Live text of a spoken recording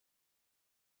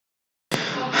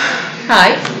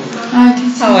Hi, Hi,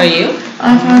 teacher. how are you?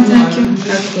 I'm fine, thank you.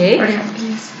 Okay. Hurry up,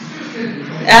 please.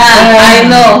 I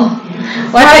know.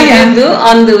 What Hi, did you do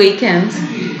on the weekend?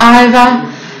 I went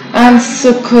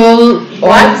school.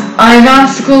 What? I went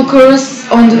school course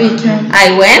on the weekend.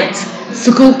 I went.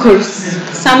 School course.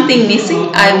 Something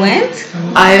missing. I went.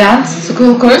 I went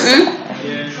school course.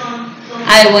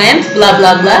 I went. Blah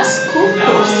blah blah. School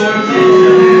course.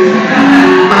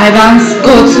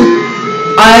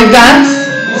 I went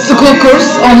school course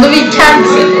on the weekend.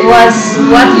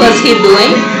 What was he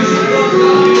doing?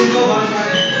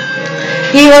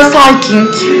 He was hiking.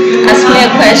 Ask me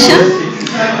a question.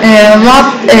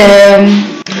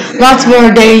 What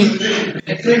were they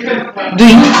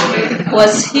doing?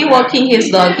 Was he walking his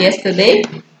dog yesterday?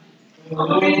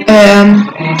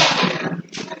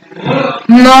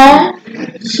 No,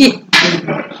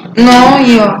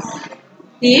 he was.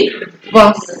 He? He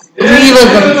wasn't.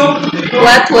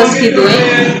 What was he doing?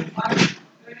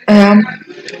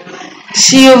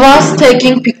 She was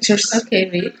taking pictures. Okay,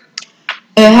 read.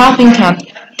 Helping cat.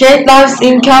 Kate lives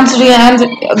in country and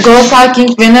goes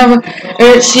hiking whenever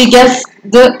she gets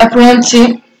the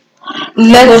opportunity.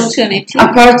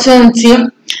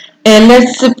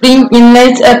 Let's spring in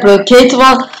late April. Kate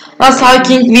was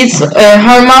hiking with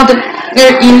her mother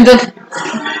in the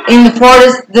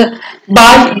forest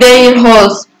by their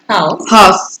house.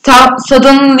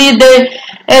 Suddenly they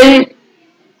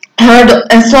heard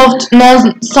a soft noise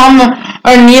somewhere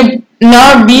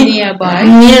nearby,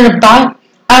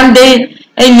 and they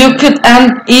looked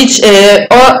at each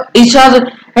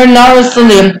other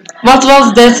nervously. What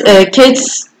was that? Kate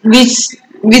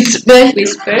whispered.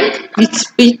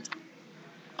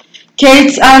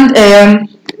 Kate and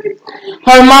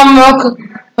her mom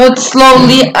walked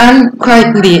slowly and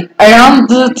quietly around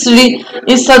the tree.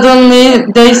 Suddenly,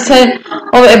 they saw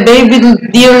a baby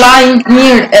deer lying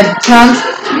near a plant.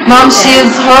 Mom, she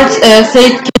is hurt,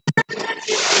 said,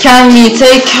 can we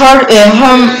take her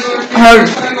home, her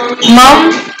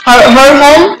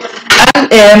home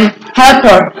and help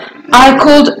her? I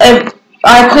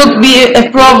could be a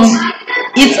problem.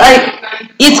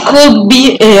 It could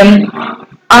be a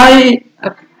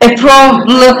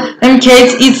problem.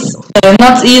 Case it's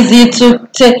not easy to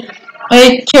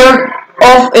take care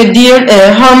of a deer.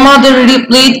 Her mother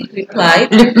replied,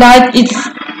 it's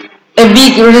a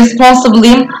big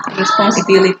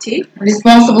responsibility,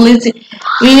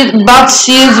 but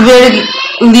she is very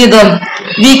little.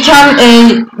 We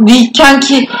can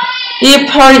keep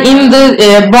her in the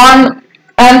barn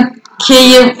and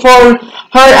care for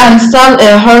her and sell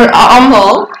her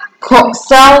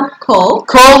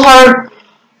call her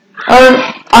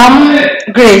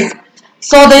Grace.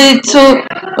 So they took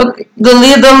the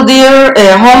little deer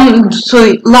home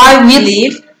to live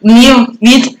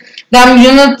with them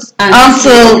units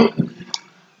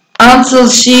until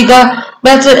she got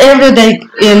better every day.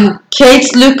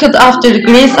 Kate looked after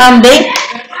Grace, and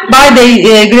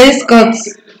Grace got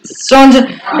stronger.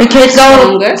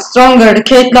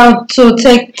 Kate loved to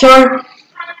take care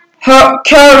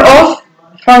of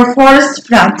her forest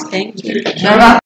plant. Thank you.